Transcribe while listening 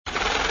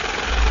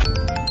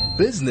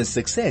Business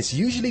success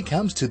usually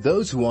comes to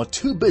those who are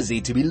too busy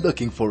to be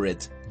looking for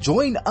it.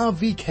 Join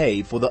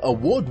RVK for the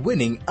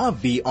award-winning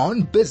RV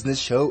on Business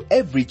show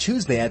every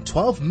Tuesday at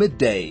 12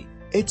 midday.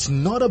 It's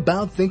not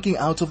about thinking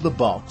out of the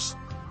box.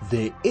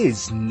 There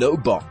is no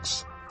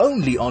box.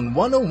 Only on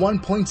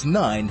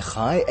 101.9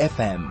 High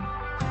FM.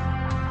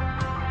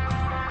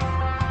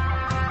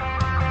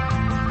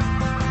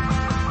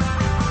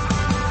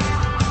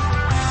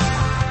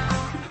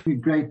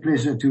 Great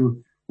pleasure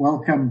to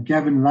welcome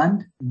Gavin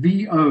Lund,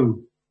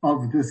 VO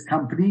of this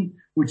company,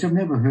 which I've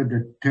never heard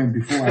that term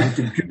before. I had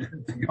to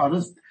be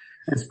honest.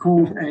 It's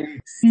called a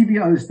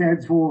CVO,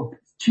 stands for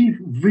Chief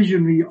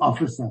Visionary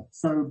Officer.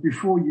 So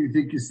before you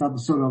think you're some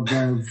sort of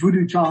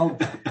voodoo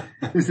child,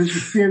 this is a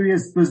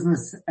serious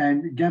business.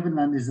 And Gavin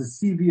Lund is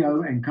a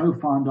CVO and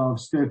co-founder of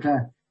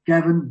Strekla.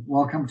 Gavin,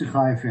 welcome to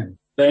High FM.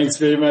 Thanks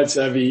very much,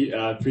 Avi.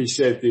 I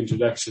appreciate the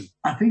introduction.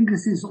 I think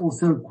this is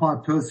also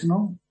quite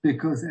personal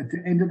because at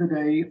the end of the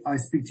day, I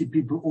speak to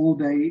people all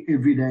day,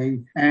 every day,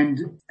 and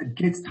it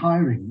gets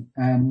tiring,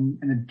 and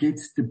it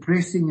gets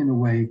depressing in a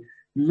way,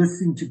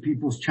 listening to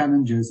people's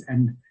challenges,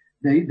 and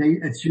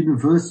it's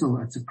universal.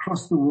 It's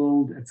across the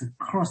world. It's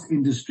across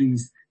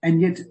industries.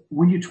 And yet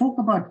when you talk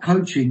about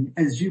coaching,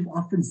 as you've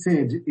often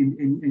said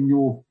in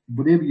your,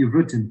 whatever you've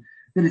written,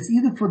 that it's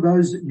either for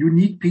those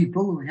unique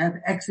people who have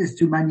access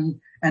to money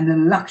and the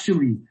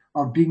luxury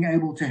of being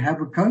able to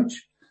have a coach,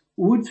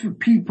 or it's for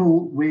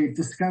people where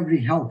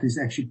Discovery Health is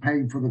actually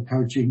paying for the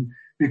coaching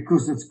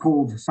because it's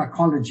called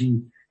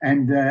psychology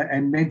and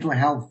mental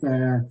health,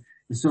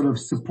 sort of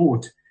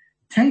support.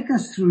 Take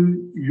us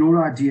through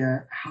your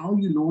idea, how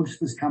you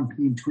launched this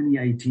company in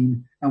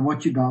 2018 and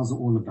what you guys are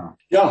all about.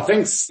 Yeah,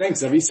 thanks,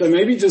 Avi. So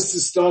maybe just to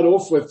start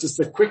off with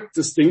just a quick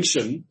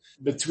distinction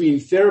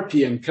between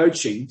therapy and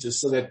coaching, just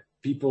so that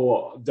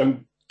people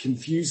don't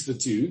confuse the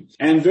two.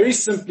 And very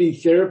simply,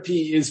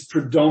 therapy is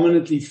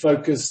predominantly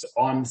focused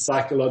on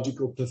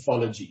psychological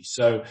pathology.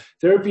 So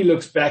therapy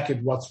looks back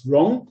at what's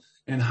wrong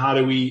and how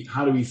do we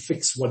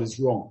fix what is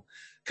wrong.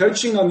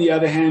 Coaching, on the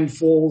other hand,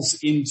 falls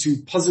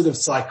into positive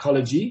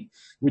psychology,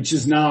 which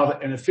is now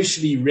an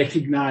officially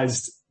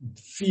recognized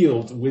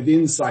field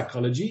within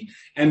psychology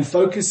and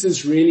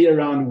focuses really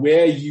around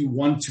where you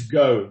want to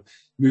go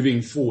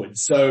moving forward.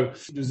 So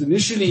it was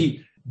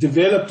initially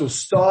developed, or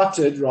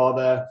started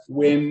rather,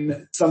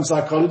 when some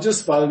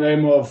psychologists by the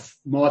name of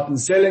Martin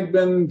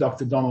Seligman,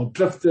 Dr. Donald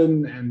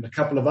Clifton, and a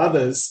couple of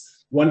others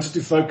wanted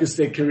to focus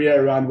their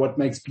career around what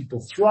makes people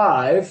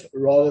thrive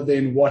rather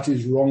than what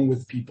is wrong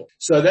with people.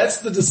 So that's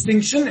the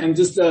distinction. And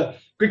just a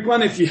quick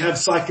one, if you have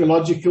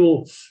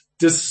psychological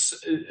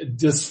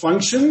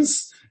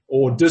dysfunctions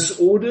or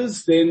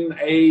disorders, then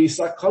a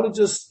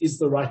psychologist is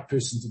the right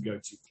person to go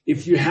to.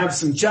 If you have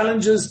some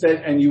challenges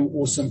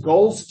or some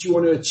goals that you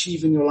want to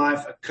achieve in your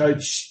life, a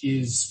coach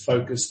is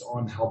focused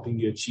on helping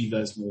you achieve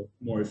those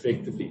more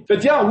effectively.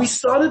 But yeah, we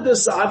started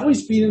this. I've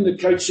always been in the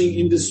coaching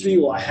industry,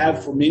 or I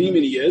have for many,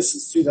 many years,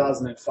 since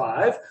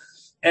 2005.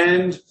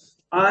 And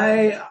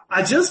we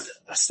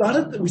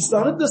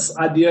started this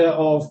idea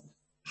of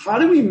how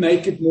do we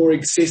make it more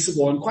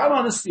accessible? And quite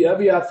honestly,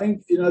 Avi, I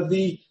think,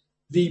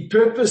 the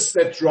purpose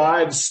that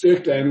drives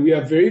Strekla, and we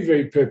are very,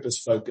 very purpose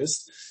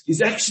focused,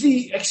 is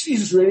actually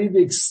is really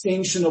the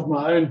extension of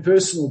my own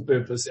personal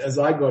purpose as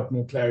I got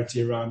more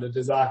clarity around it.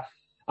 As I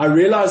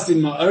realized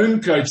in my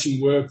own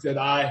coaching work that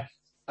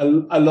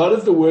a lot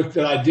of the work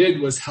that I did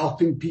was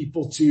helping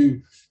people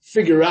to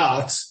figure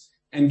out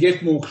and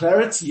get more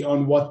clarity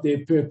on what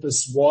their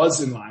purpose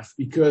was in life,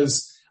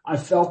 because I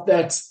felt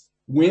that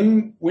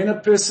when a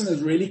person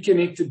is really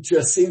connected to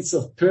a sense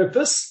of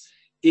purpose,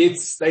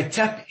 they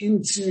tap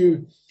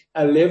into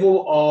a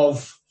level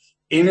of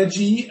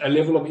energy, a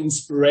level of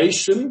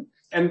inspiration,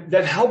 and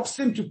that helps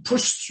them to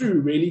push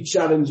through really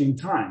challenging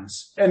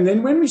times. And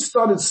then when we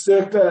started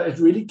Strekla, it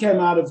really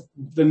came out of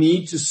the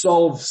need to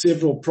solve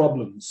several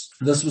problems.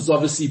 This was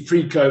obviously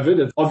pre-COVID.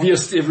 It's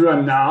obvious to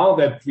everyone now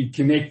that we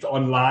connect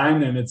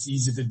online and it's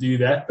easy to do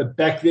that, but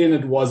back then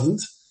it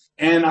wasn't.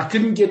 And I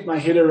couldn't get my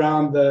head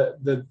around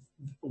the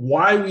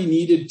why we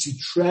needed to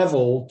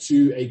travel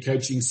to a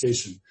coaching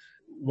session.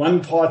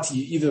 One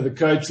party, either the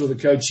coach or the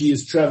coachee,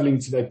 is traveling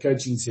to that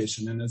coaching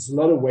session, and it's a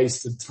lot of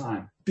wasted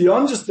time.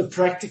 Beyond just the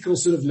practical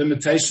sort of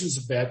limitations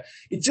of that,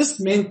 it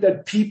just meant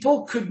that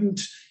people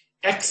couldn't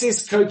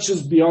access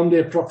coaches beyond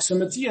their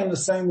proximity, and the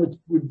same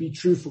would be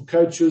true for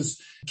coaches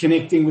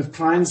connecting with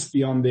clients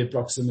beyond their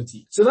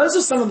proximity. So those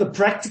are some of the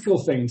practical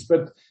things,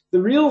 but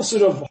the real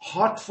sort of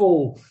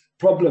heartful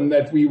problem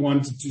that we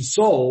wanted to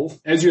solve,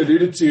 as you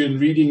alluded to in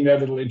reading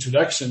that little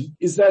introduction,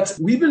 is that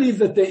we believe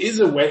that there is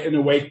an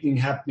awakening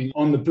happening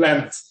on the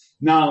planet.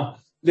 Now,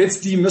 let's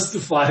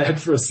demystify that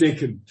for a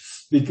second,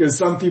 because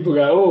some people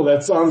go, oh,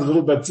 that sounds a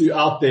little bit too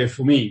out there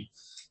for me.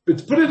 But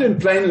to put it in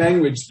plain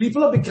language,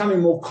 people are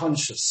becoming more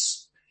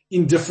conscious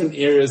in different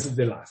areas of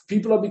their life.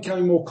 People are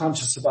becoming more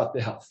conscious about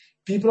their health.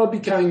 People are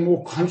becoming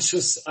more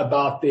conscious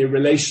about their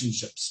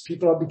relationships.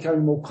 People are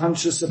becoming more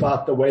conscious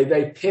about the way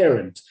they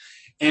parent.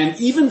 and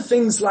even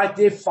things like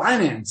their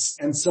finance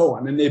and so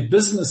on and their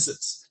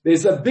businesses.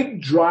 There's a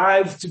big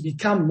drive to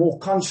become more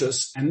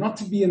conscious and not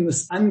to be in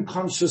this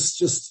unconscious,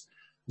 just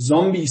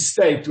zombie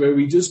state where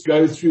we just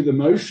go through the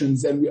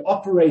motions and we're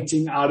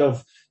operating out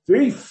of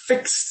very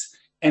fixed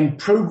and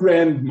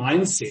programmed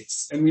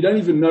mindsets. And we don't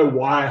even know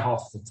why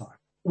half the time.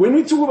 When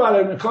we talk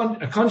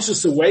about a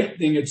conscious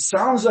awakening, it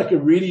sounds like a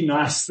really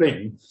nice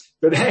thing,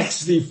 but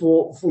actually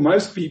for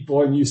most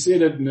people, and you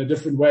said it in a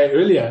different way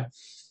earlier,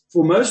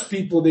 for most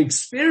people, the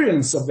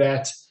experience of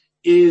that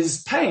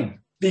is pain,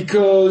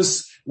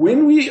 because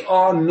when we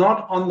are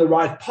not on the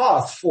right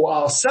path for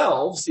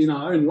ourselves in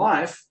our own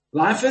life,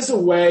 life has a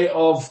way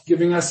of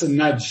giving us a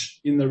nudge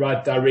in the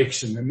right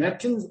direction. And that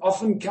can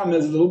often come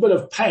as a little bit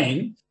of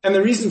pain. And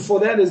the reason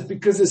for that is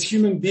because as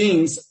human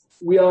beings,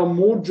 we are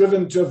more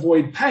driven to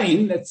avoid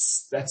pain.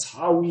 That's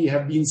how we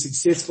have been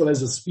successful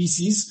as a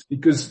species,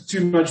 because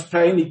too much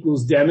pain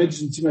equals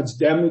damage and too much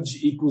damage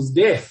equals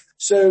death.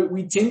 So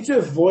we tend to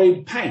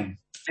avoid pain.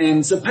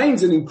 And so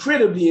pain's an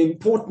incredibly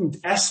important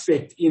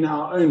aspect in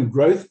our own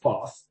growth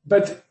path.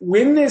 But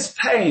when there's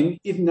pain,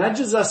 it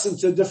nudges us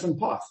into a different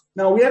path.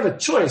 Now we have a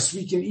choice.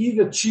 We can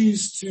either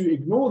choose to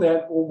ignore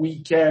that, or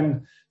we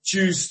can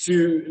choose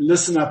to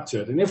listen up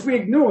to it. And if we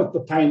ignore it,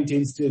 the pain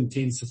tends to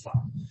intensify.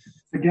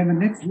 So Gavin,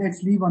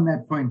 let's leave on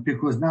that point,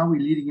 because now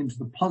we're leading into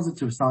the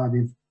positive side.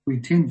 If we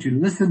tend to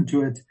listen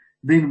to it,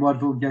 then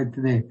what will go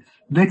to there?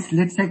 Let's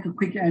take a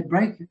quick ad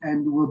break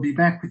and we'll be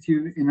back with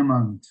you in a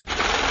moment.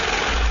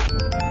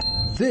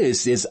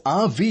 This is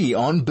RV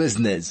on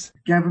Business.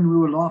 Gavin, we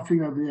were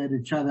laughing over there at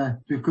each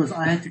other because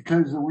I had to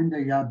close the window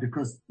here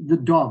because the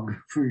dog,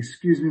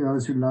 excuse me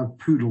those who love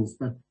poodles,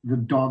 but the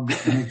dog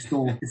next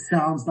door, it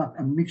sounds like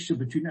a mixture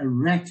between a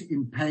rat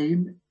in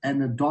pain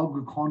and a dog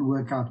who can't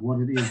work out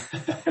what it is.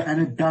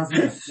 And it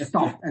doesn't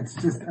stop. It's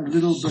just a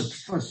little bit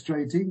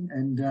frustrating.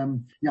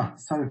 And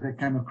sorry if that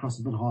came across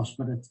a bit harsh,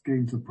 but it's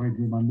getting to the point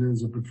where my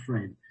nerves are a bit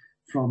frayed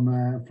from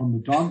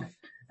the dog.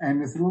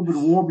 And it's a little bit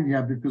warm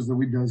here because the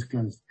window's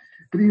closed.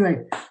 But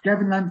anyway,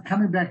 Gavin Lund,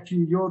 coming back to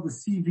you, you're the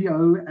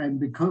CVO and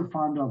the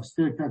co-founder of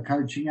Strekla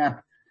coaching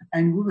app.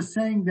 And we were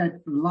saying that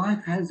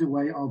life has a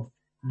way of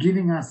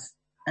giving us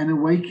an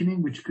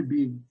awakening, which could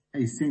be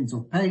a sense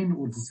of pain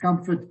or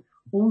discomfort,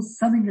 or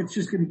something that's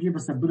just going to give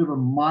us a bit of a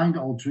mind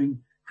altering.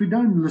 If we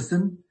don't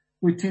listen,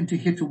 we tend to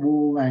hit a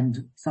wall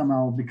and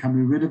somehow become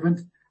irrelevant.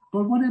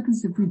 But what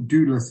happens if we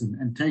do listen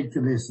and take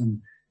the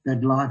lesson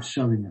that life's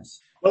showing us?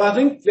 Well, I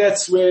think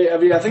that's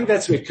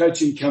where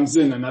coaching comes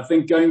in. And I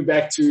think going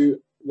back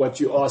to what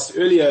you asked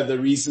earlier, the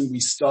reason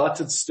we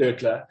started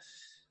Strekla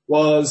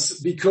was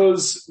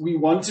because we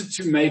wanted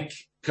to make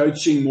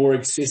coaching more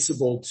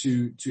accessible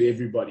to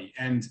everybody.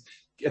 And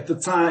at the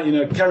time,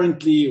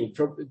 currently,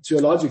 or to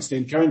a large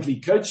extent,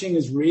 coaching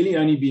has really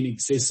only been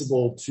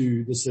accessible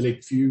to the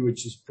select few,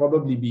 which has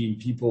probably been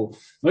people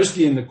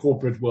mostly in the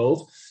corporate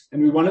world.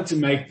 And we wanted to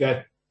make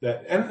that,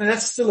 and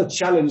that's still a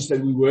challenge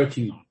that we're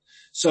working on.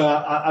 So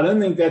I don't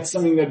think that's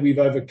something that we've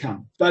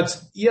overcome.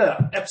 But yeah,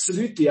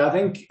 absolutely. I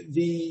think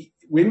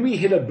when we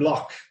hit a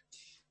block,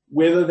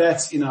 whether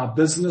that's in our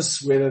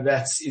business, whether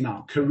that's in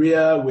our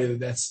career, whether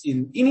that's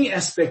in any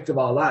aspect of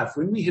our life,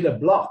 when we hit a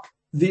block,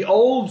 the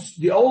old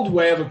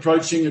way of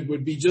approaching it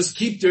would be just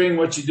keep doing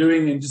what you're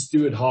doing and just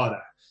do it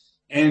harder.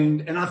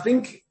 And I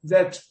think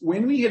that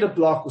when we hit a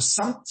block or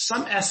some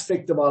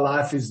aspect of our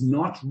life is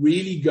not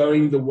really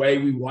going the way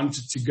we want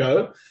it to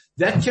go,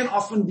 that can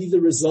often be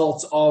the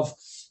result of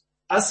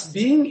us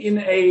being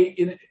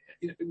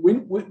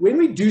when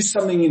we do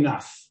something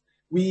enough,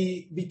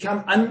 we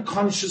become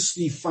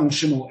unconsciously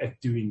functional at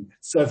doing it.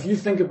 So if you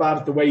think about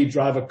it the way you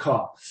drive a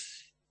car,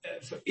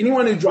 for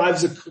anyone who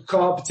drives a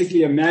car,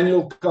 particularly a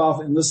manual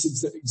car in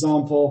this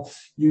example,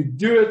 you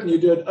do it and you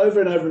do it over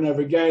and over and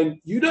over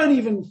again. You don't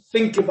even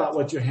think about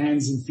what your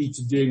hands and feet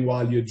are doing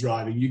while you're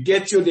driving. You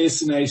get to your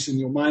destination,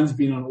 your mind's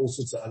been on all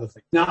sorts of other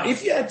things. Now,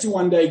 if you had to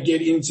one day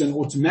get into an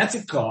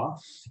automatic car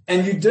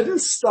and you didn't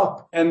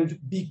stop and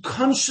be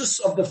conscious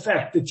of the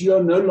fact that you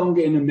are no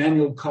longer in a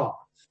manual car,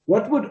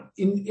 what would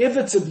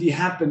inevitably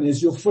happen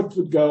is your foot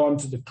would go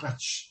onto the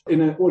clutch.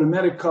 In an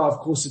automatic car, of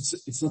course,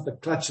 it's not the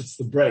clutch, it's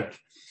the brake.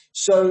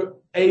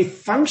 So a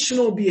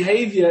functional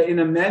behavior in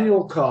a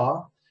manual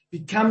car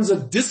becomes a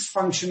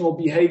dysfunctional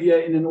behavior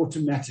in an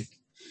automatic.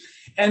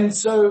 And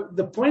so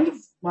the point of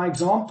my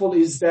example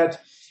is that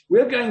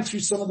we're going through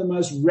some of the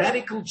most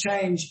radical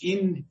change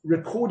in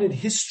recorded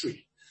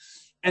history.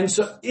 And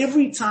so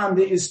every time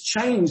there is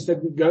change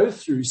that we go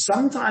through,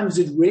 sometimes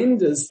it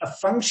renders a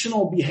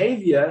functional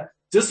behavior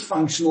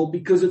dysfunctional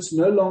because it's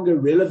no longer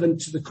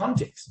relevant to the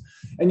context.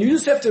 And you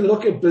just have to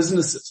look at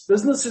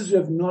businesses who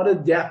have not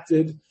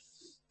adapted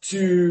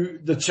to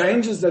the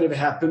changes that have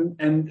happened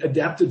and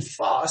adapted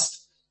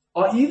fast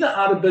are either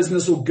out of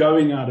business or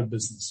going out of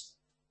business.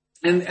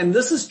 And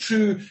this is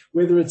true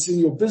whether it's in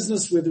your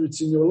business, whether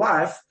it's in your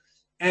life.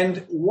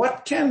 And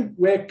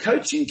where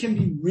coaching can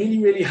be really,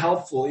 really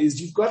helpful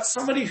is you've got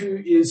somebody who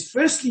is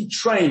firstly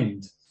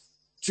trained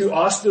to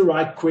ask the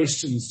right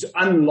questions, to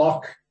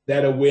unlock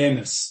that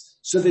awareness.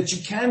 so that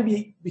you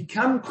can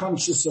become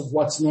conscious of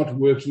what's not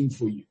working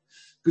for you.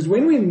 Because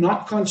when we're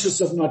not conscious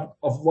of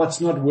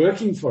what's not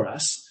working for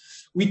us,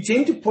 we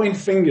tend to point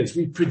fingers.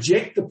 We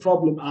project the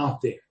problem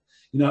out there.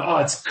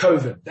 It's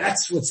COVID.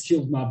 That's what's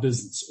killed my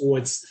business. Or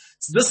it's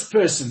this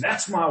person.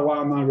 That's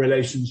why my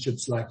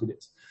relationship's like it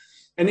is.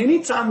 And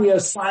anytime we are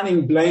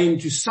assigning blame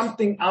to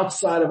something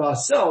outside of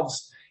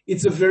ourselves,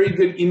 it's a very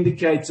good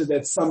indicator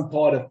that some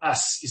part of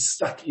us is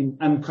stuck in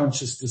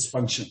unconscious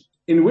dysfunction.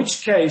 In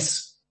which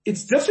case,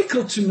 it's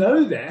difficult to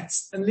know that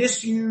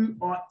unless you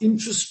are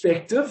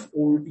introspective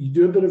or you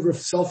do a bit of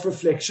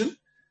self-reflection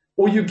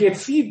or you get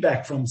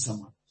feedback from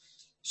someone.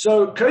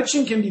 So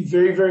coaching can be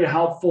very, very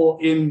helpful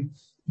in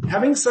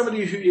having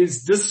somebody who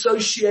is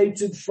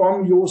dissociated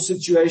from your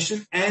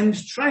situation and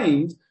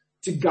trained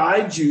to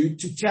guide you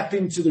to tap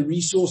into the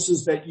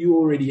resources that you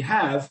already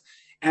have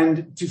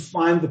and to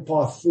find the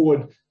path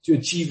forward to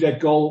achieve that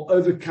goal,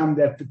 overcome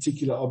that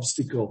particular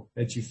obstacle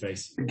that you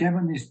face.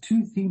 Gavin, there's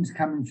two themes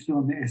coming through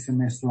on the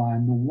SMS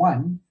line. The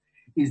one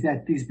is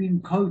that there's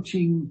been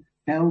coaching,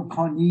 Dale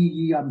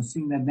Carnegie, I'm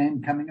seeing that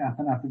name coming up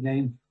and up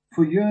again,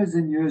 for years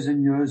and years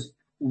and years.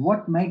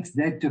 What makes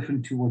that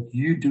different to what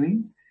you're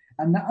doing?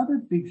 And the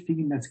other big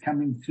theme that's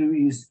coming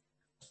through is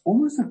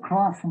almost a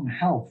cry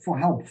for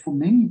help for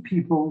many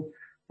people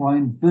who are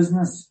in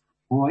business,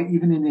 who are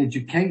even in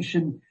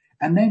education,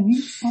 and they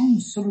need some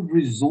sort of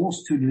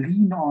resource to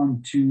lean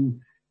on, to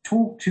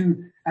talk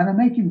to, and I'm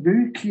making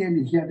very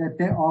clearly here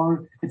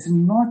that it's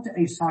not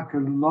a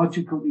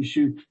psychological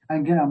issue.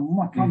 And again, I'm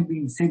not trying to be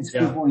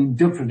insensitive or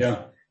indifferent,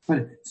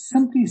 but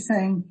simply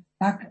saying,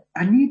 like,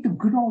 I need the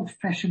good old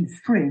fashioned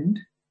friend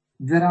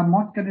that I'm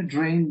not going to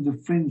drain the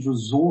friend's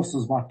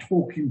resources by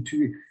talking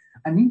to.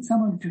 I need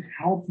someone to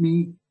help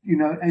me,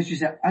 as you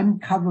say,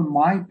 uncover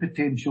my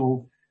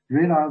potential,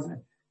 realize.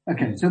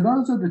 Okay, so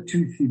those are the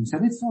two themes. So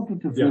let's start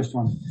with the first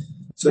one.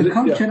 So the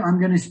coach I'm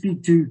going to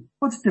speak to,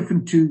 what's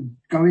different to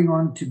going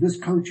on to this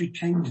coach who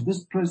changed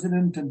this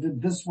president and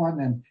did this one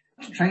and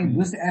trained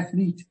this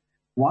athlete?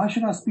 Why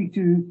should I speak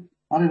to,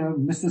 I don't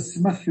know, Mr.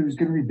 Smith, who's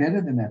going to be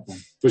better than that one?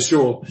 For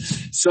sure.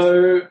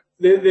 So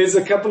there's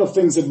a couple of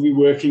things that we're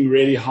working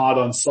really hard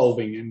on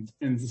solving.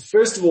 And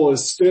first of all,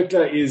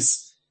 Strekla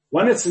is,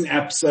 one, it's an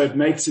app, so it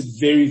makes it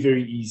very,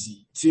 very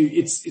easy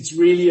it's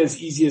really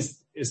as easy as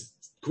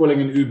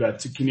calling an Uber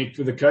to connect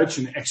with a coach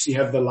and actually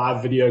have the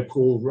live video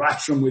call right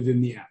from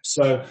within the app.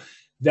 So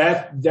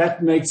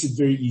that makes it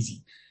very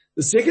easy.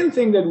 The second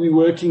thing that we're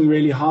working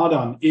really hard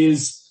on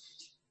is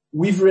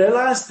we've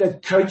realized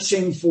that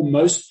coaching for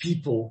most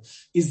people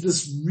is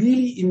this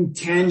really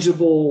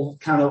intangible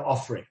kind of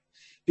offering,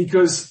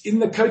 because in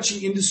the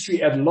coaching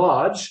industry at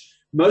large,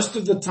 most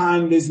of the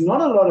time there's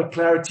not a lot of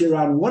clarity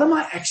around what am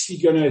I actually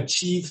going to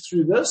achieve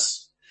through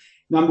this?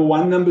 Number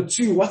one. Number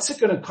two, what's it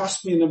going to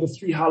cost me? And number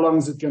three, how long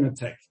is it going to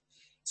take?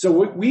 So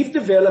we've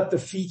developed a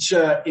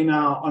feature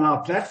on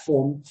our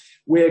platform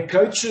where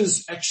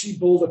coaches actually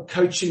build a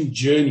coaching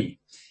journey.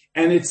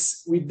 And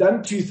we've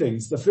done two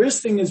things. The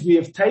first thing is we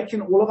have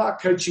taken all of our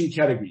coaching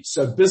categories.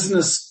 So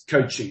business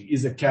coaching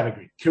is a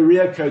category.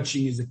 Career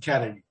coaching is a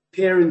category.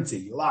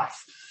 Parenting,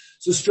 life.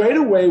 So straight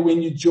away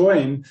when you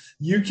join,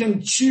 you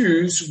can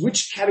choose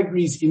which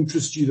categories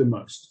interest you the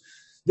most.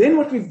 Then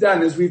what we've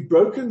done is we've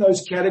broken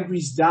those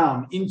categories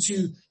down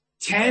into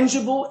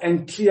tangible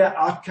and clear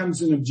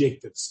outcomes and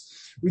objectives.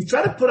 We've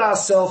tried to put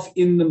ourselves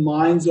in the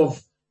minds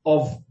of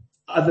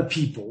other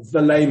people,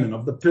 the layman,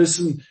 of the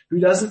person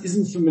who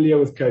isn't familiar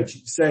with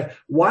coaching. Say,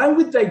 why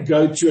would they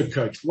go to a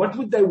coach? What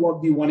would they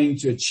be wanting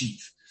to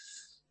achieve?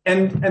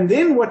 And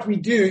then what we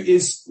do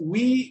is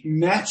we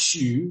match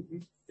you.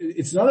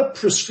 It's not a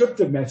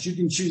prescriptive match. You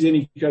can choose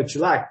any coach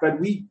you like, but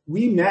we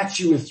match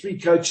you with 3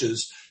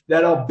 coaches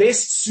that are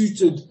best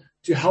suited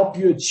to help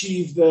you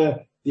achieve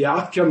the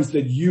outcomes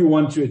that you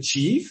want to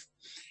achieve.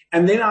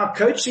 And then our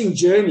coaching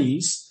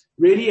journeys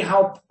really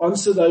help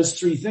answer those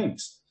 3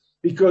 things,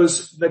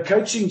 because the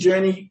coaching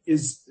journey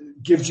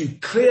gives you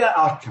clear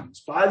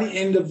outcomes. By the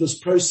end of this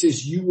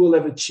process, you will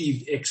have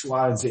achieved X,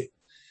 Y, and Z.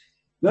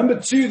 Number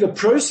 2, the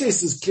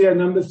process is clear.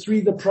 Number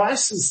 3, the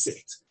price is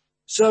set.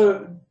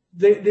 So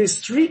there's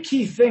 3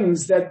 key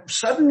things that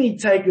suddenly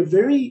take a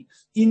very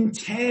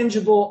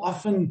intangible,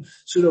 often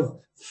sort of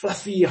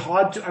fluffy,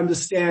 hard to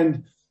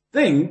understand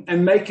thing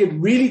and make it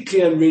really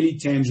clear and really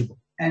tangible.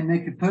 And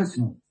make it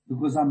personal,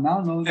 because I'm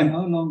now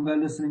no longer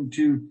listening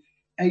to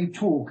a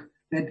talk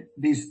that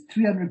there's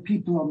 300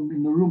 people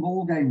in the room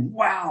all going,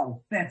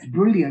 wow, that's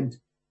brilliant.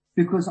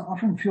 Because I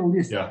often feel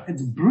this,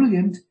 it's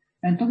brilliant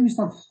until you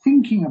start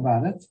thinking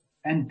about it,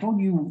 until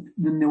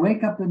when you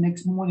wake up the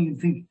next morning and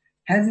think,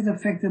 has it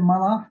affected my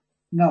life?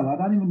 No, I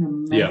don't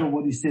even remember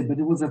what he said, but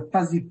it was a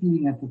fuzzy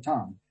feeling at the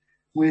time.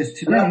 Whereas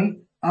today,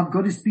 I've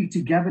got to speak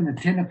to Gavin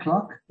at 10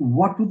 o'clock.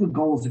 What were the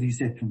goals that he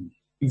set for me?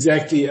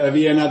 Exactly,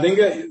 Avi. And I think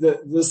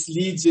this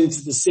leads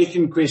into the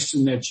second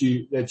question that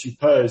you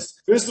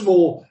posed. First of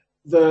all,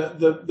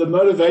 the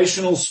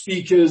motivational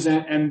speakers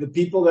and the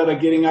people that are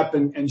getting up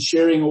and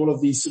sharing all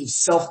of these sort of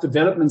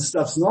self-development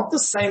stuff's not the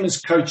same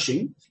as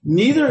coaching.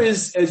 Neither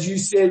is, as you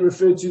said,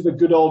 referred to the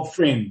good old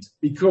friend,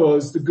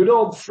 because the good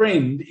old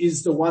friend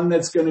is the one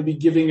that's going to be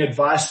giving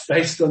advice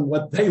based on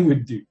what they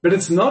would do. But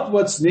it's not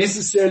what's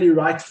necessarily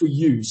right for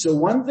you. So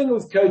one thing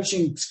with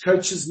coaching,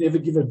 coaches never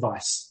give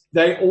advice.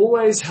 They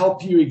always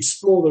help you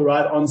explore the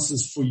right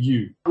answers for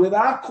you. With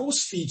our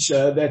course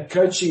feature, that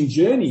coaching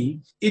journey,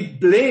 it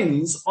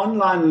blends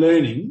online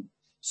learning.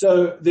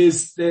 So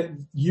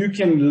you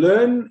can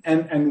learn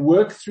and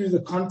work through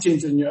the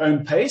content in your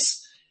own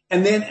pace.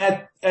 And then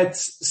at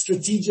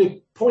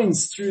strategic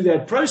points through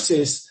that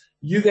process,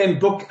 you then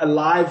book a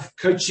live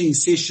coaching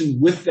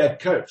session with that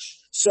coach.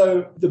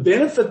 So the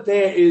benefit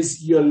there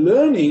is you're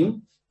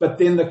learning, but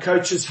then the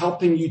coach is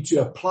helping you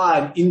to apply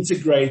and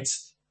integrate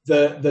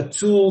the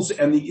tools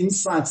and the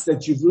insights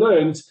that you've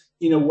learned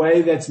in a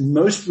way that's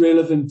most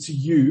relevant to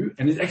you,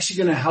 and it's actually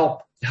going to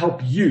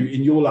help you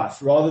in your life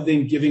rather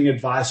than giving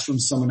advice from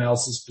someone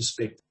else's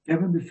perspective.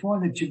 Gavin, before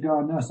I let you go,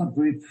 I know it's not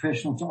very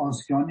professional to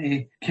ask you on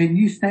air. Can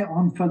you stay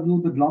on for a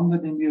little bit longer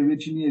than we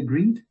originally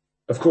agreed?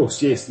 Of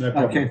course, yes, no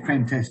problem. Okay,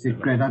 fantastic,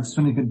 great. I just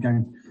want to get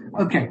going.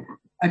 Okay,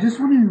 I just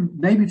want to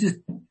maybe just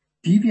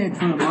deviate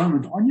for a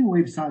moment. On your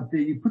website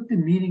there, you put the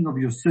meaning of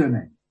your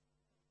surname.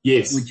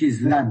 Yes. Which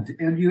is Lund,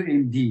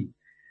 L-U-N-D.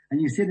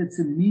 And you said it's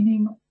a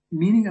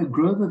meaning a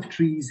grove of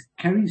trees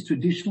carries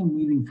traditional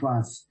meaning for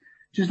us.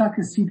 Just like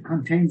a seed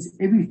contains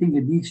everything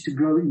it needs to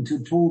grow into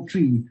a tall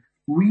tree,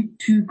 we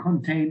too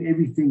contain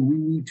everything we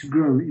need to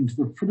grow into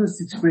the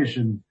fullest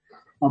expression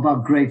of our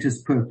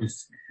greatest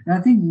purpose. And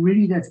I think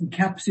really that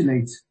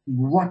encapsulates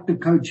what the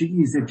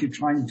coaching is that you're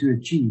trying to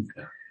achieve.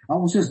 I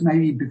also,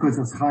 maybe because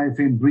it's High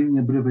FM bringing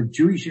a bit of a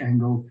Jewish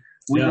angle,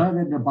 we know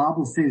that the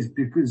Bible says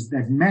because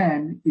that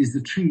man is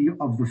the tree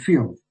of the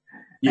field.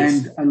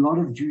 Yes. And a lot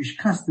of Jewish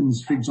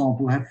customs, for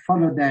example, have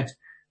followed that.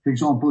 For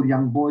example,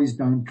 young boys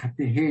don't cut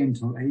their hair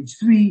until age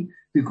 3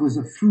 because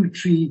a fruit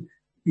tree,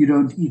 you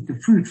don't eat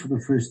the fruit for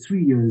the first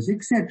 3 years,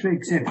 etc.,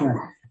 etc.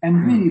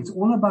 And really, it's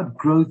all about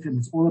growth and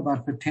it's all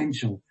about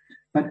potential.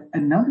 But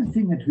another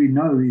thing that we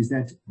know is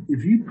that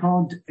if you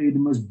plant the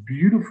most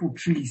beautiful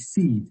tree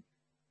seed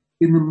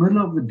in the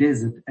middle of the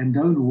desert and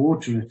don't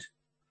water it,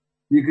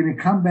 you're going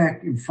to come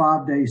back in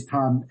 5 days'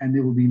 time and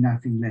there will be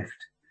nothing left.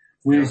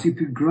 Whereas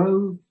if you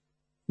grow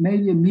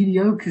maybe a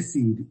mediocre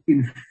seed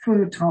in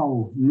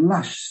fertile,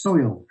 lush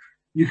soil,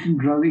 you can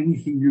grow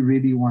anything you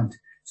really want.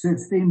 So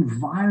it's the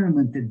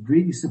environment that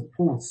really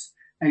supports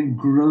and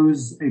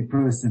grows a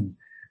person.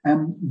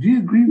 Do you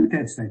agree with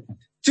that statement?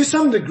 To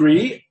some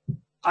degree.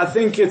 I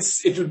think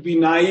it would be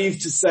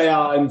naive to say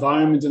our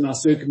environment and our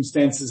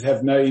circumstances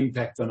have no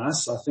impact on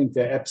us. I think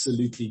they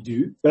absolutely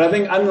do. But I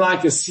think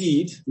unlike a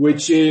seed,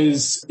 which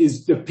is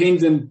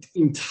dependent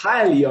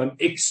entirely on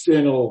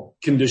external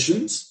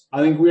conditions, I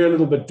think we're a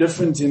little bit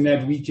different in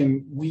that we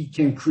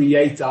can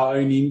create our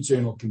own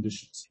internal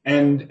conditions.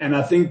 And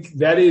I think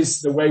that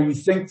is the way we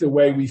think, the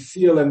way we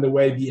feel, and the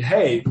way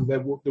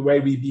the way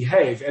we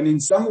behave. And in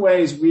some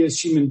ways, we as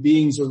human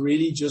beings are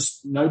really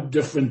just no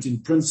different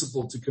in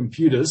principle to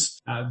computers.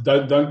 I'm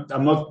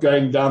not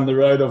going down the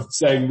road of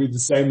saying we're the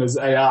same as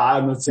AI.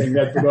 I'm not saying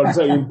that, but I'm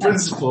saying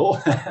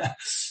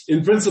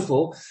in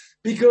principle,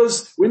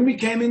 because when we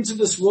came into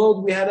this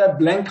world, we had a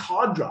blank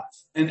hard drive.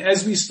 And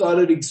as we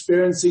started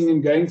experiencing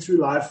and going through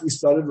life, we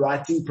started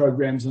writing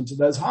programs into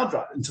that hard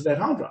drive.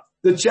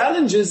 The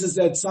challenge is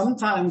that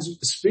sometimes,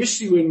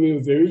 especially when we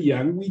were very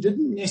young, we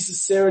didn't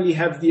necessarily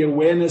have the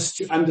awareness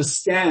to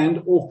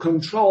understand or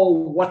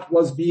control what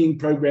was being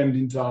programmed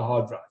into our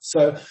hard drive.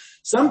 So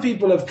some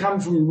people have come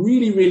from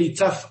really, really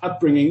tough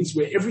upbringings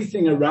where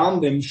everything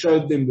around them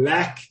showed them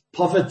lack,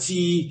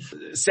 poverty,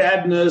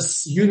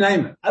 sadness, you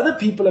name it. Other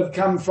people have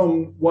come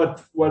from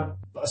what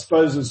I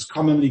suppose is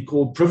commonly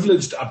called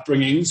privileged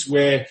upbringings,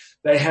 where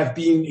they have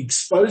been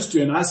exposed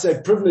to, and I say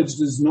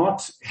privileged is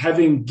not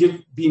having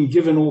been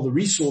given all the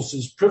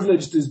resources.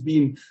 Privileged is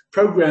being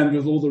programmed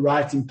with all the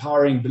right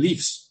empowering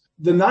beliefs.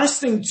 The nice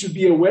thing to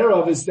be aware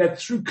of is that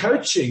through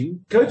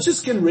coaching,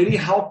 coaches can really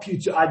help you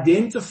to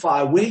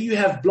identify where you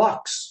have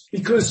blocks,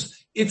 because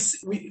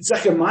it's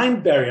like a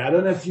mind barrier. I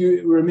don't know if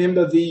you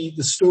remember the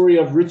story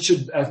of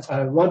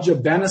Roger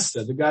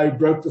Bannister, the guy who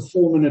broke the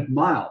 4-minute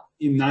mile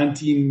in the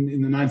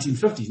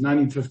 1950s,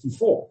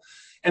 1954.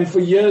 And for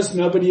years,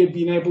 nobody had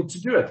been able to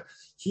do it.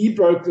 He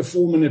broke the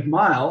 4-minute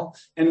mile,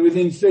 and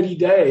within 30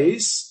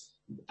 days,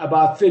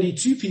 about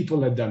 32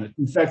 people had done it.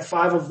 In fact,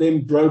 5 of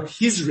them broke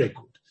his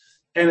record.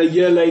 And a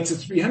year later,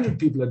 300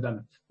 people had done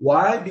it.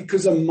 Why?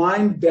 Because a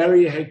mind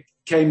barrier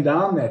came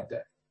down that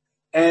day.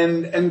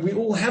 And we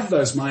all have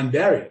those mind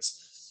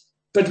barriers,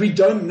 but we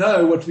don't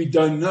know what we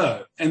don't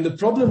know. And the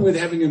problem with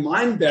having a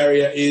mind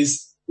barrier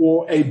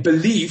or a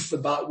belief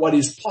about what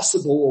is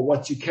possible or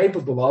what you're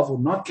capable of or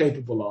not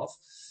capable of,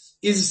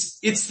 is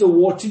it's the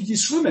water you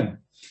swim in.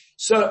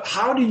 So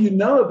how do you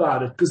know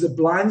about it? Because a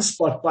blind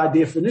spot by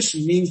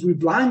definition means we're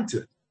blind to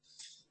it.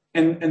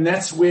 And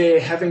that's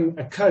where having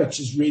a coach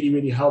is really,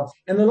 really helpful.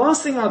 And the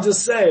last thing I'll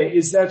just say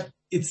is that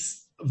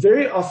it's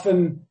very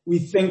often we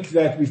think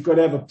that we've got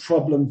to have a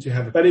problem to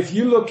have it. But if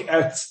you look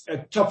at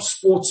top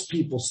sports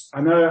people,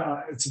 I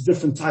know it's a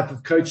different type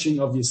of coaching,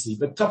 obviously,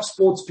 but top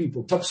sports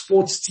people, top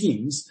sports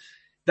teams,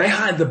 they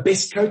hire the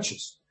best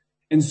coaches.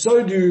 And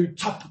so do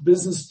top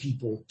business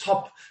people,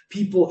 top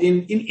people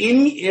in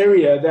any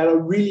area that are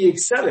really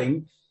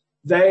excelling.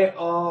 They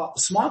are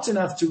smart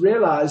enough to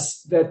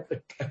realize that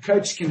a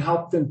coach can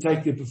help them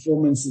take their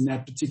performance in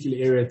that particular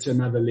area to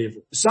another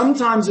level.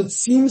 Sometimes it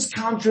seems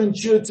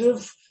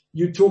counterintuitive.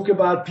 You talk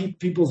about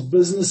people's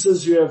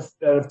businesses that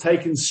have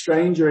taken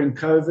strain during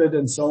COVID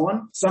and so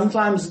on.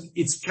 Sometimes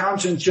it's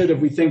counterintuitive.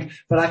 We think,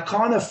 but I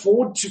can't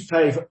afford to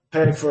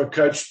pay for a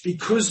coach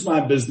because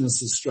my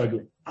business is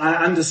struggling. I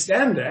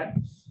understand that.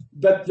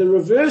 But the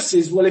reverse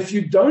is, well, if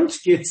you don't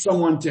get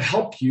someone to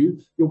help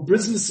you, your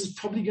business is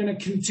probably going to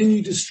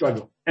continue to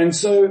struggle. And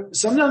so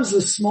sometimes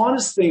the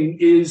smartest thing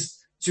is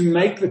to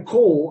make the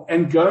call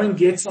and go and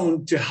get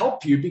someone to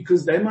help you,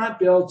 because they might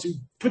be able to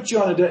put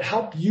you on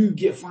help you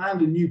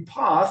find a new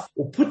path,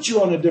 or put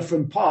you on a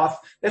different path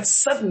that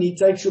suddenly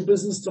takes your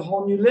business to a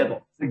whole new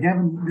level. So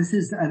Gavin, this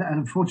is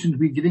unfortunate.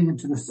 We're getting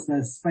into this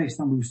space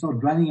and we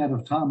start running out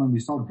of time and we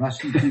start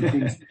rushing through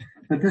things.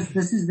 But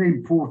this is the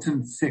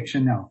important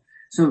section now.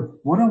 So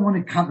what I want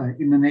to cover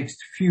in the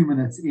next few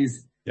minutes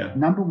is,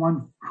 number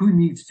one, who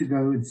needs to go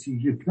and see,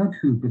 not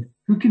who, but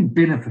who can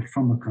benefit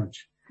from a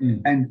coach.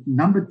 And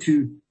number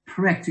two,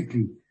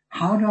 practically,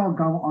 how do I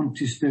go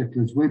onto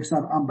Strekla's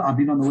website? I've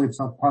been on the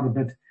website quite a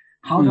bit.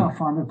 How do I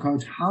find a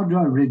coach? How do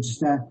I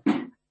register?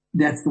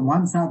 That's the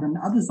one side. And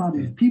the other side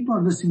is people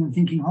are listening and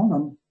thinking, hold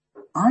on,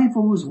 I've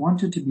always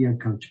wanted to be a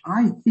coach.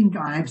 I think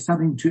I have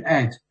something to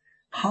add.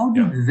 How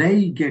do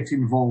they get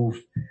involved,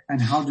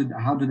 and how do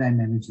they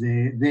manage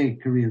their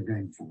career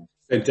going forward?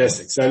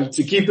 Fantastic. So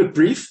to keep it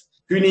brief,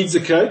 who needs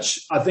a coach?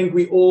 I think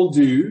we all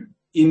do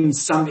in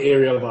some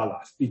area of our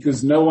life,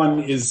 because no one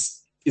is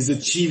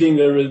achieving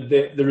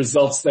the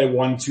results they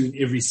want to in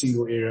every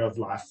single area of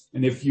life.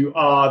 And if you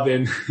are,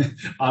 then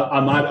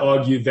I might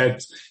argue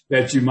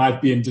that you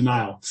might be in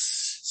denial.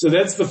 So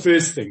that's the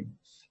first thing.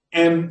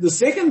 And the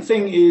second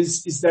thing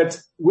is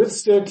that with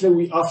Strekla,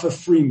 we offer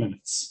free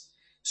minutes.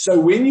 So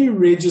when you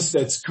register,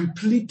 it's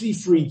completely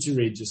free to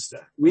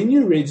register. When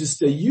you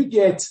register, you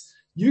get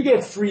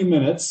 3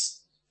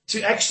 minutes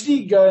to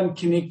actually go and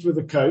connect with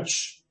a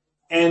coach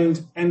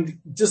and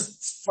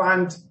just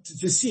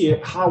to see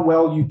how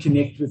well you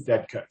connect with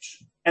that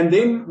coach. And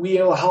then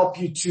we'll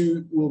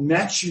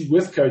match you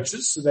with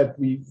coaches, so that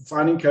we're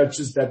finding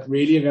coaches that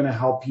really are going to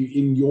help you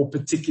in your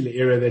particular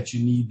area that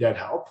you need that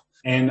help.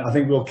 And I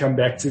think we'll come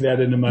back to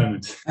that in a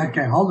moment.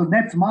 Okay, hold on.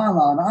 That's my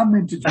line. I'm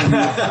meant to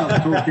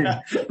stop talking.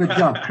 Good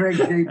job, Craig.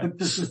 Put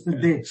the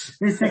system there.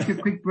 Let's take a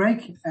quick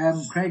break.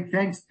 Craig,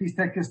 thanks. Please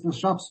take us to the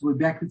shops. We're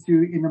back with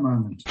you in a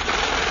moment.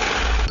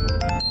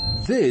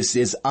 This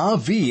is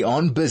RV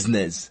on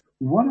Business.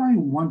 What I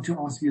want to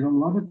ask you, a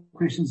lot of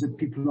questions that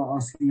people are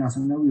asking us. I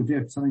know we've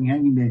got something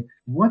hanging there.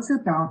 What's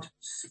about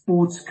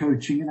sports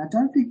coaching? And I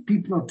don't think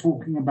people are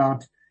talking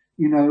about,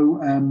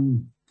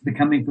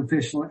 becoming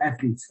professional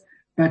athletes.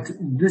 But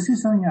this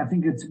is something I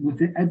think it's with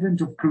the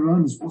advent of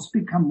Corona, what's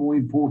become more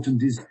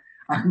important is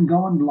I can go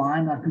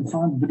online, I can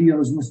find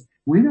videos and this.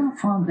 Where do I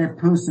find that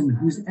person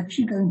who's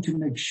actually going to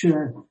make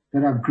sure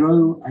that I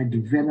grow, I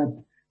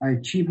develop, I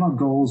achieve my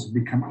goals,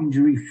 become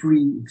injury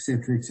free,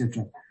 etc.,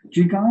 etc.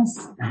 Do you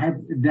guys have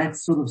that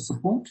sort of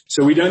support?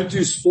 So we don't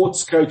do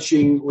sports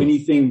coaching or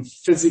anything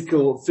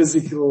physical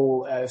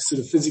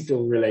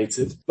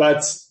related,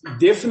 but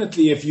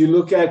definitely if you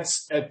look at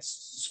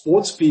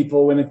sports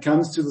people, when it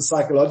comes to the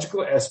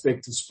psychological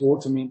aspect of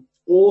sport, I mean,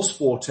 all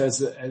sport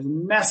has a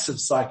massive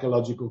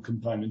psychological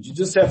component. You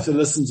just have to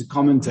listen to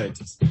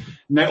commentators.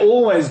 And they're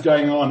always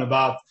going on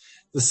about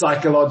the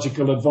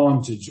psychological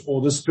advantage,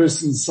 or this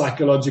person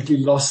psychologically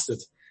lost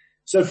it.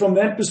 So from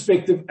that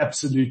perspective,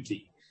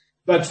 absolutely.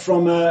 But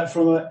from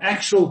an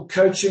actual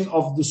coaching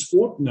of the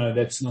sport, no,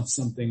 that's not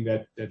something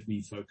that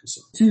we focus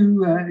on.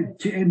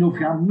 To end off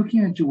here, I'm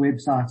looking at your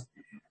website,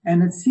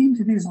 and it seems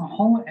that there's a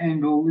whole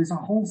angle, there's a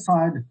whole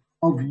side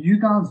of you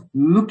guys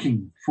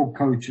looking for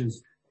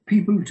coaches,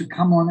 people to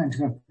come on and to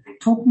go.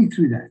 Talk me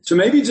through that. So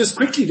maybe just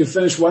quickly to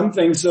finish one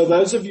thing. So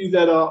those of you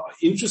that are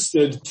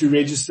interested to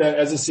register,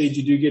 as I said,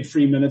 you do get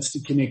 3 minutes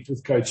to connect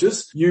with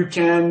coaches. You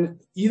can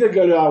either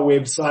go to our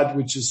website,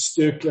 which is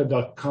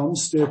strekla.com,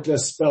 Strekla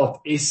spelled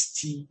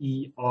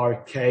Sterkla,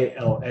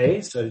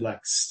 so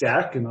like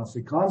sterk in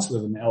Afrikaans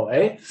with an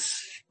LA.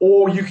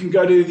 Or you can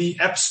go to the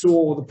App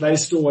Store or the Play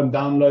Store and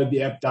download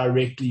the app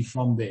directly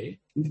from there.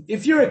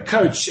 If you're a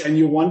coach and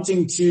you're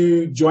wanting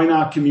to join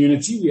our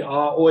community, we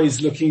are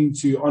always looking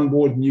to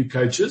onboard new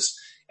coaches.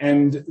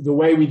 And the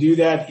way we do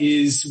that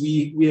is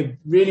we have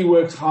really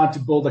worked hard to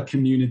build a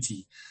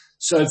community.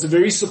 So it's a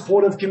very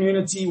supportive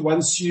community.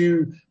 Once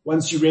you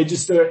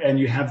register and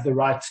you have the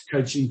right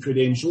coaching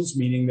credentials,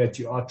 meaning that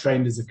you are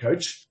trained as a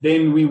coach,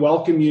 then we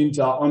welcome you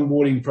into our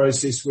onboarding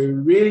process, where we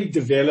really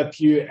develop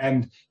you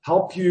and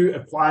help you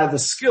acquire the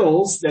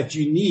skills that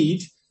you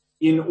need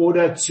in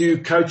order to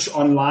coach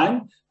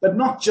online, but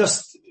not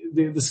just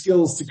the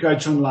skills to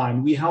coach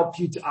online. We help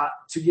you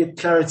to get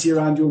clarity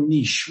around your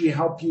niche. We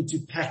help you to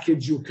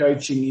package your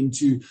coaching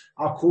into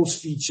our course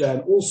feature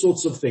and all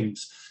sorts of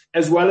things,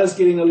 as well as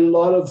getting a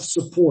lot of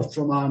support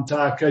from our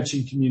entire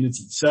coaching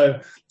community. So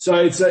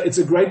it's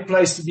a great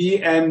place to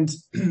be. And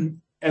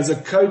as a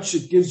coach,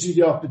 it gives you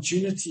the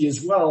opportunity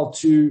as well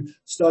to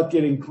start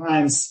getting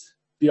clients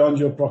beyond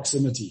your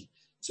proximity.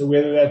 So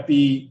whether that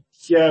be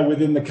here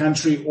within the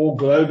country or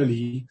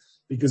globally,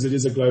 because it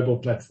is a global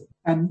platform.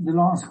 And the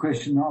last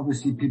question,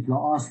 obviously people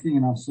are asking,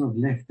 and I've sort of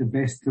left the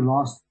best to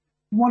last.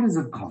 What does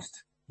it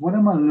cost? What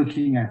am I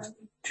looking at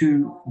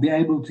to be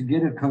able to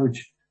get a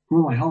coach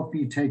who will help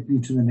me take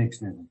me to the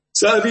next level?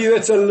 So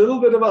that's a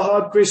little bit of a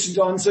hard question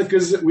to answer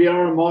because we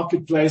are a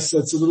marketplace. So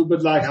it's a little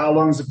bit like how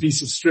long is a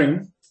piece of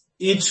string?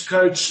 Each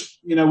coach,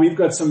 we've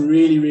got some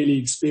really, really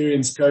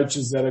experienced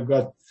coaches that have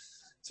got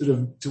sort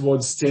of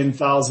towards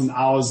 10,000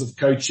 hours of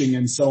coaching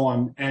and so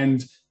on.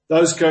 And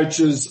those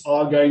coaches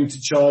are going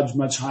to charge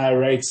much higher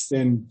rates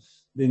than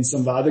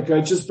some of the other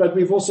coaches. But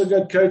we've also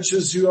got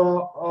coaches who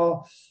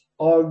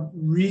are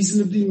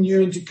reasonably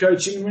new into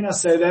coaching. And when I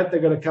say that,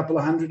 they've got a couple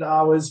of 100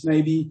 hours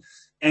maybe,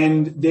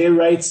 and their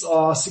rates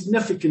are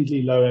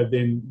significantly lower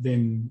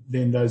than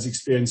those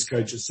experienced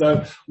coaches.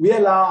 So we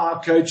allow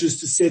our coaches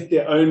to set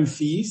their own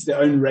fees, their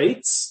own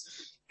rates.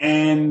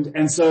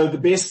 And so the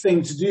best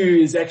thing to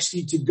do is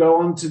actually to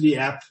go onto the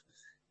app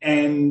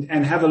and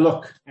have a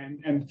look.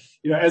 And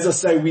as I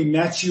say, we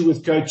match you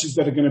with coaches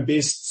that are going to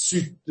best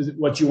suit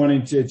what you're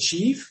wanting to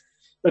achieve,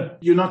 but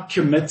you're not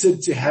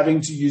committed to having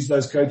to use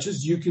those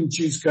coaches. You can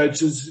choose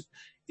coaches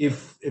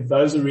if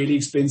those are really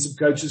expensive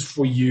coaches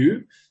for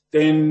you,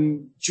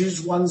 then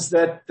choose ones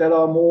that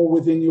are more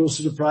within your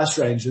sort of price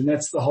range. And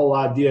that's the whole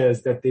idea,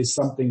 is that there's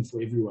something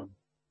for everyone.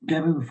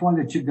 Gavin, before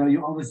I let you go,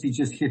 you obviously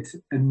just hit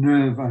a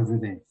nerve over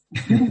there.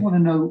 People want to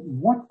know,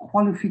 what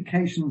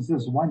qualifications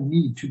does one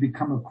need to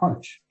become a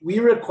coach? We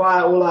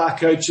require all our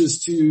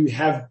coaches to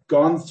have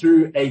gone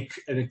through an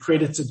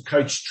accredited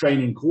coach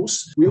training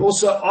course. We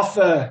also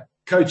offer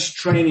coach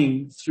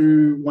training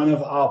through one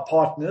of our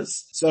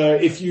partners. So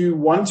if you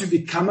want to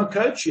become a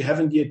coach, you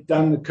haven't yet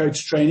done the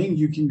coach training,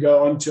 you can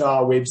go onto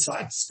our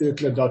website,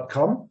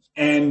 Strekla.com,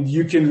 and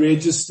you can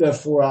register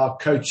for our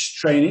coach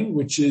training,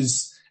 which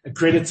is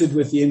accredited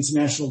with the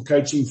International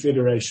Coaching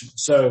Federation.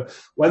 So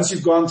once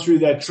you've gone through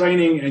that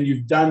training and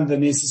you've done the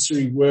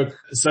necessary work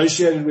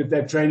associated with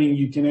that training,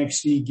 you can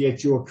actually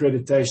get your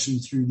accreditation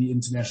through the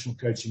International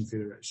Coaching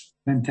Federation.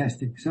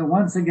 Fantastic. So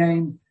once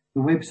again,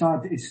 the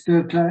website is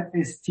Strekla,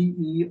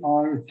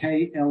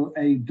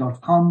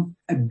 Sterkla.com.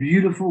 A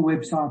beautiful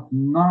website,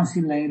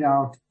 nicely laid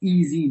out,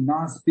 easy,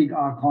 nice big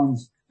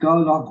icons. Go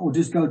log or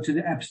just go to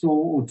the App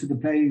Store or to the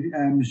Play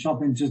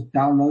Shop and just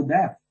download the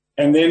app.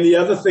 And then the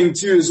other thing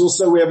too is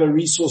also we have a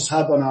resource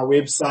hub on our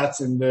website,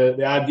 and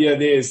the idea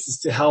there is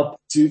just to help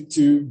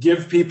to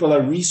give people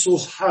a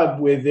resource hub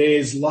where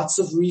there's lots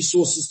of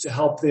resources to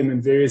help them in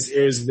various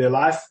areas of their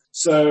life.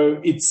 So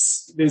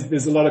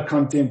there's a lot of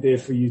content there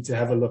for you to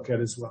have a look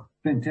at as well.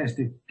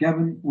 Fantastic.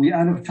 Gavin, we're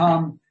out of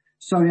time.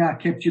 Sorry I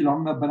kept you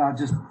longer, but I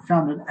just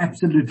found it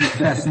absolutely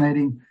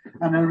fascinating.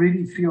 And I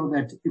really feel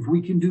that if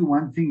we can do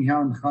one thing here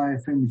on Chai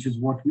FM, which is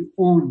what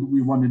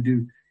we want to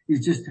do,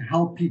 is just to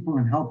help people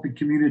and help the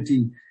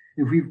community.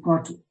 If we've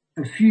got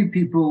a few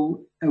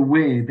people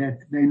aware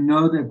that they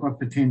know they've got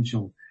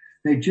potential,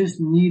 they just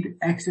need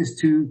access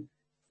to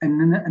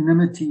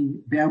anonymity,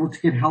 be able to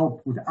get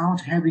help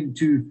without having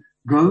to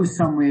go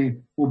somewhere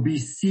or be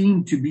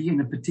seen to be in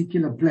a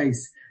particular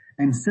place,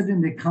 and sit in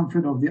the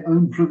comfort of their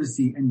own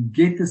privacy and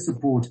get the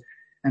support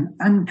and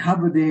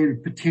uncover their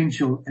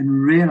potential and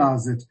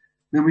realize it,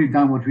 then we've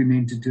done what we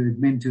meant to do.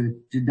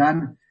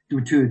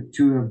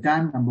 To have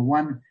done, number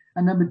one.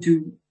 And number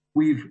two,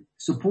 we've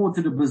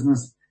supported a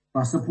business.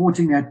 By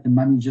supporting that, the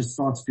money just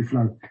starts to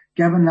flow.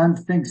 Gavin Lund,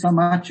 thanks so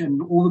much,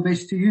 and all the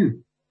best to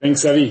you.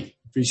 Thanks, Avi.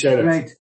 Appreciate it. Great.